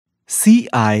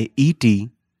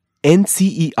CIET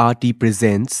NCERT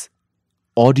presents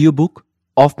Audiobook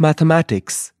of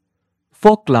Mathematics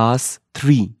for Class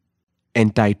 3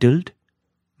 entitled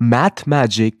Math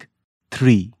Magic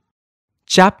 3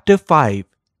 Chapter 5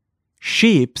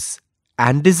 Shapes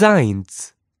and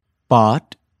Designs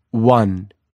Part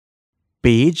 1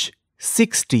 Page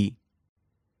 60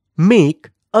 Make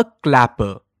a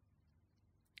clapper.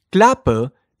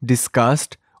 Clapper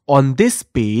discussed on this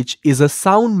page is a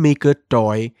sound maker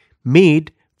toy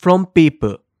made from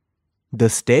paper. The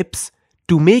steps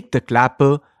to make the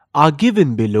clapper are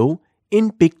given below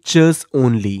in pictures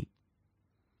only.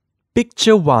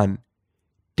 Picture 1.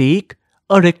 Take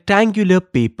a rectangular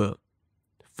paper.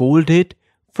 Fold it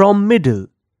from middle.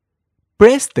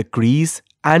 Press the crease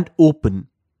and open.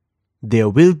 There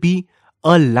will be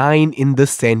a line in the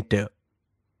center.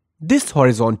 This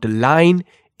horizontal line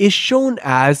is shown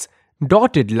as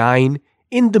dotted line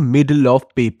in the middle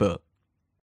of paper.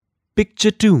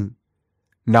 Picture 2.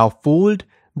 Now fold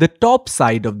the top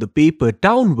side of the paper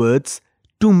downwards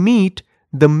to meet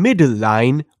the middle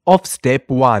line of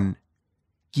step 1.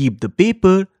 Keep the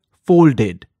paper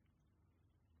folded.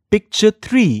 Picture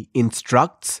 3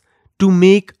 instructs to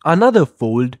make another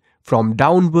fold from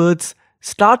downwards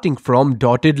starting from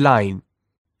dotted line.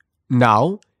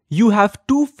 Now you have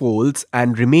 2 folds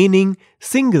and remaining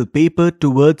single paper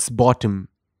towards bottom.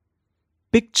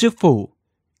 Picture 4.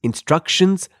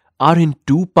 Instructions are in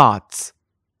 2 parts.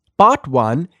 Part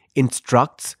 1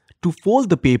 instructs to fold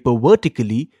the paper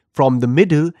vertically from the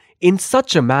middle in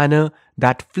such a manner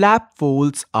that flap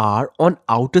folds are on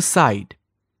outer side.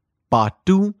 Part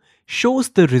 2 shows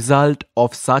the result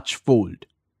of such fold.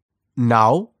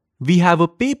 Now we have a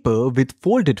paper with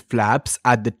folded flaps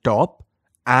at the top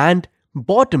and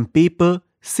bottom paper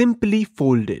simply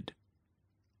folded.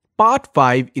 Part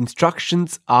 5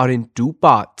 instructions are in 2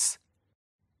 parts.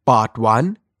 Part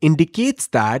 1 indicates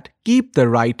that keep the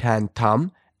right hand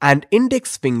thumb and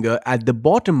index finger at the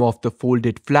bottom of the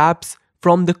folded flaps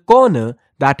from the corner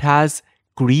that has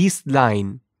creased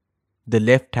line. The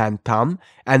left hand thumb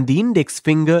and the index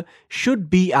finger should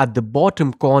be at the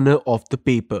bottom corner of the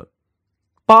paper.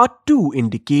 Part 2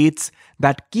 indicates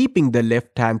that keeping the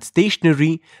left hand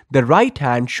stationary, the right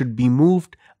hand should be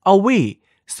moved away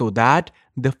so that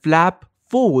the flap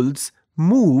folds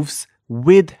moves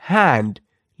with hand,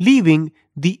 leaving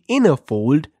the inner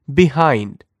fold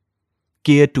behind.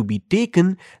 Care to be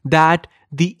taken that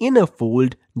the inner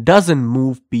fold doesn't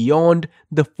move beyond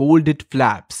the folded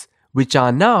flaps, which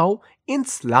are now in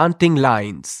slanting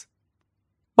lines.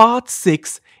 Part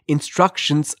 6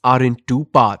 instructions are in 2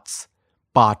 parts.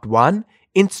 Part 1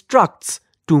 instructs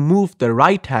to move the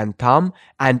right hand thumb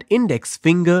and index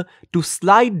finger to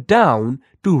slide down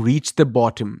to reach the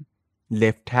bottom.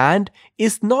 Left hand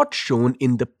is not shown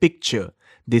in the picture.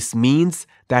 This means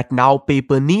that now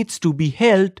paper needs to be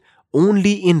held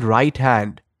only in right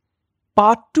hand.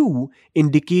 Part 2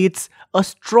 indicates a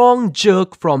strong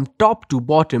jerk from top to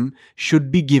bottom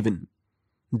should be given.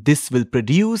 This will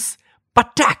produce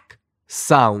patak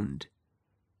sound.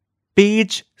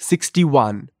 Page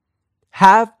 61.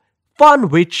 Have fun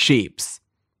with shapes.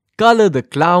 Color the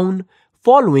clown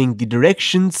following the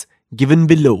directions given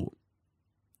below.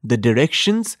 The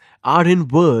directions are in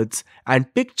words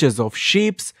and pictures of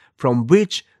shapes from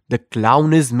which the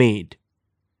clown is made.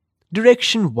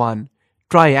 Direction 1.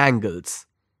 Triangles.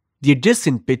 The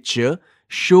adjacent picture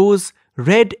shows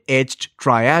red-edged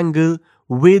triangle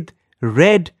with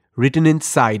red written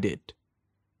inside it.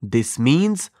 This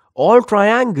means all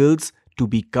triangles to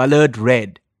be colored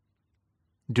red.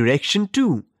 Direction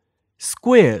 2.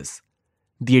 Squares.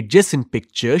 The adjacent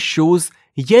picture shows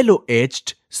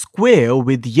yellow-edged square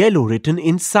with yellow written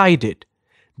inside it.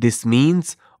 This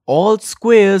means all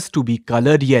squares to be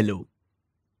colored yellow.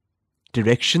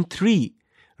 Direction 3.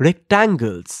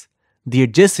 Rectangles. The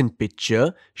adjacent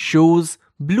picture shows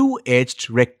blue-edged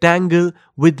rectangle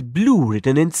with blue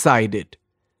written inside it.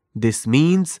 This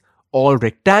means all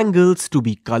rectangles to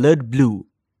be colored blue.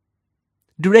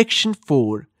 Direction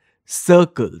 4.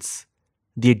 Circles.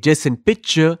 The adjacent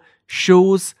picture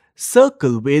shows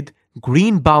circle with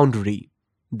green boundary.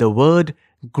 The word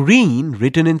green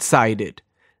written inside it.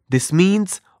 This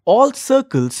means all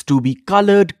circles to be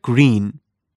colored green.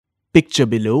 Picture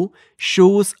below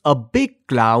shows a big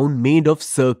clown made of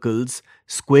circles,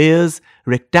 squares,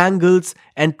 rectangles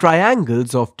and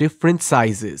triangles of different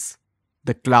sizes.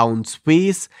 The clown's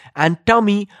face and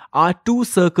tummy are 2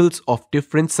 circles of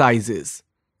different sizes.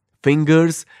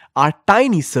 Fingers are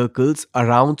tiny circles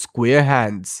around square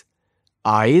hands.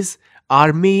 Eyes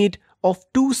are made of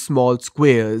 2 small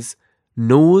squares.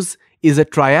 Nose is a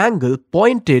triangle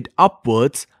pointed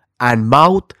upwards and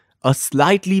mouth a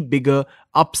slightly bigger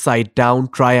upside-down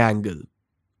triangle.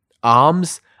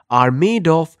 Arms are made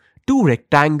of two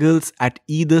rectangles at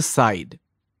either side.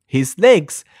 His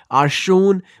legs are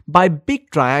shown by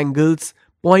big triangles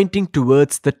pointing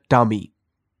towards the tummy.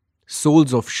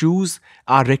 Soles of shoes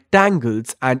are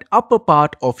rectangles and upper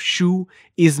part of shoe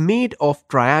is made of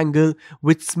triangle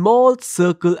with small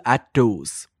circle at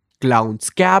toes. Clown's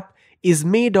cap is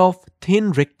made of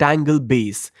thin rectangle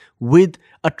base with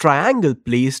a triangle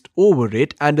placed over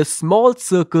it and a small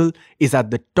circle is at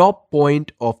the top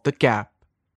point of the cap.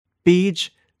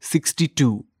 Page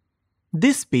 62.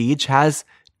 This page has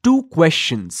two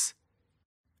questions.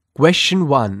 Question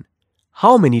 1.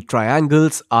 How many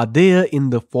triangles are there in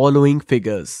the following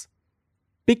figures?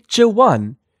 Picture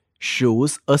 1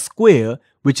 shows a square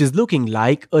which is looking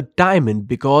like a diamond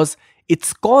because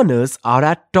its corners are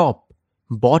at top,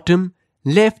 bottom,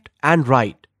 left and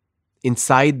right.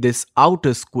 Inside this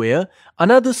outer square,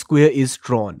 another square is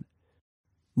drawn.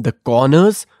 The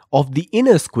corners of the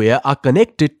inner square are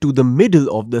connected to the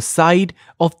middle of the side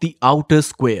of the outer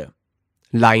square.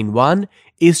 Line 1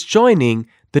 is joining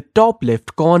the top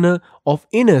left corner of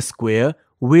inner square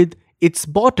with its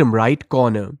bottom right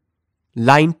corner.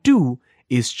 Line 2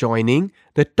 is joining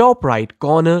the top right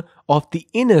corner of the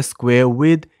inner square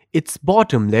with its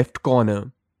bottom left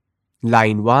corner.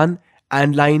 Line 1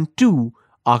 and line 2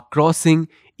 are crossing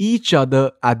each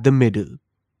other at the middle.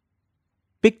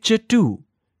 Picture 2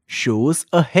 shows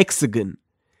a hexagon.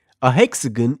 A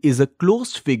hexagon is a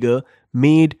closed figure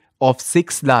made of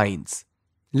 6 lines.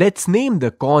 Let's name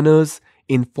the corners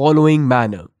in following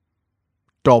manner.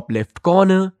 Top left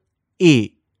corner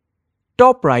A,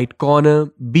 top right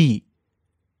corner B,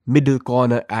 middle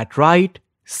corner at right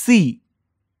C,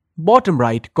 bottom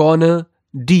right corner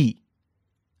D,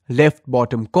 left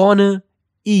bottom corner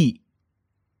E,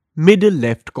 middle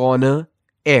left corner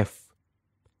F.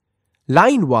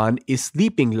 Line 1 is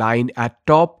sleeping line at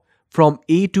top from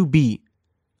A to B.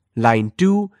 Line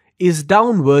 2 is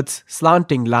downwards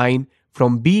slanting line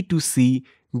from B to C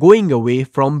going away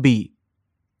from B.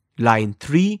 Line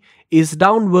 3 is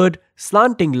downward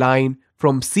slanting line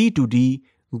from C to D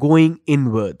going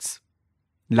inwards.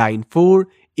 Line 4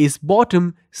 is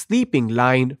bottom sleeping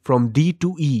line from D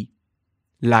to E.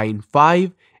 Line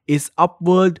 5 is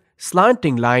upward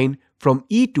slanting line from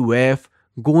E to F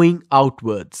going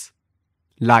outwards.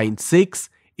 Line 6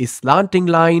 is slanting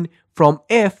line from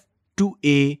F to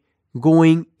A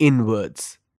going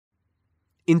inwards.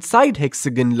 Inside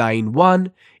hexagon, line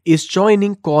 1 is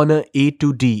joining corner A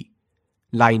to D.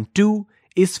 Line 2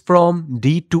 is from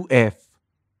D to F.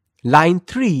 Line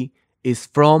 3 is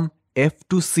from F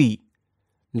to C.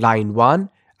 Line 1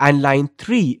 and line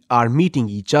 3 are meeting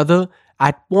each other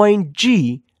at point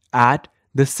G at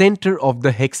the center of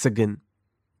the hexagon.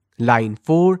 Line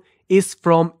 4 is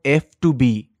from F to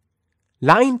B.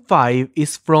 Line 5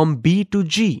 is from B to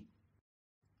G.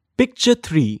 Picture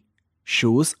 3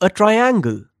 shows a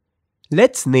triangle.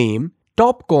 Let's name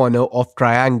top corner of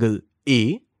triangle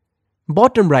A,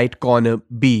 bottom right corner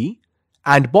B,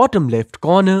 and bottom left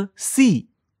corner C.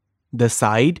 The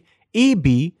side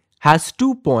AB has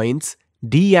 2 points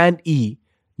D and E,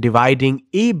 dividing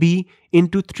AB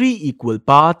into 3 equal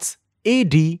parts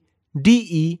AD,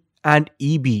 DE, and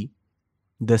EB.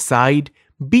 The side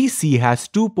BC has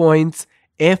 2 points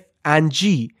F and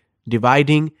G,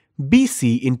 dividing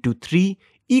BC into 3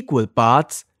 equal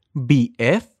parts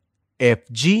BF,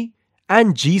 FG,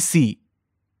 and GC.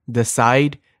 The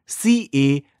side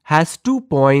CA has 2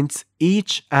 points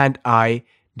H and I,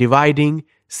 dividing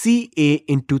CA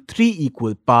into 3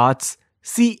 equal parts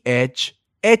CH,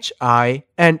 HI,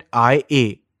 and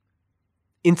IA.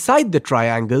 Inside the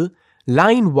triangle,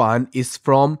 line 1 is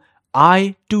from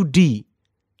I to D.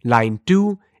 Line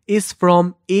 2 is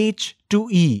from H to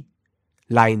E.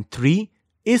 Line 3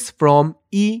 is from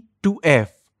E to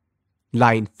F.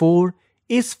 Line 4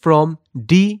 is from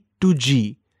D to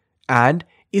G and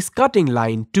is cutting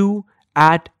line 2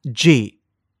 at J.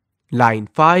 Line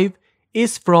 5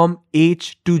 is from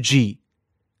H to G.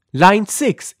 Line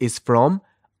 6 is from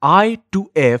I to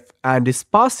F and is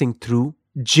passing through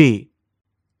J.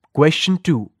 Question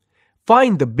 2.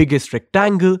 Find the biggest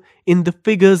rectangle in the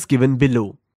figures given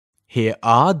below. Here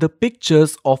are the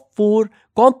pictures of 4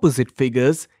 composite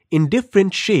figures in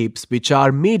different shapes which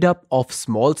are made up of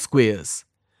small squares.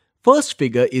 First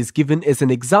figure is given as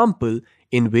an example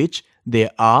in which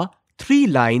there are 3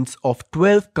 lines of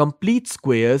 12 complete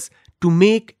squares to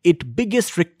make it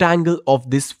biggest rectangle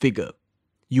of this figure.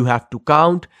 You have to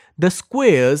count the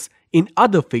squares in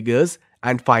other figures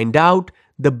and find out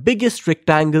the biggest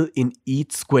rectangle in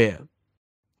each square.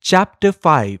 Chapter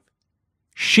 5.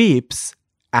 Shapes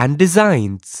and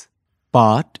Designs.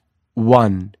 Part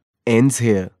 1 ends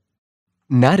here.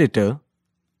 Narrator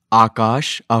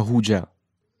Akash Ahuja.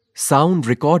 Sound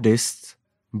recordists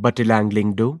Batilang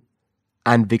Lingdo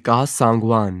and Vikas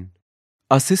Sangwan.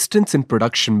 Assistance in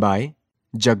production by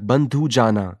Jagbandhu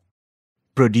Jana.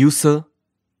 Producer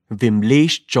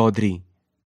Vimlesh Chaudhary.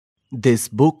 This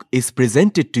book is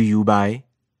presented to you by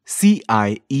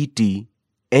CIET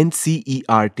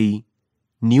NCERT,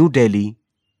 New Delhi,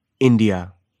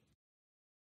 India.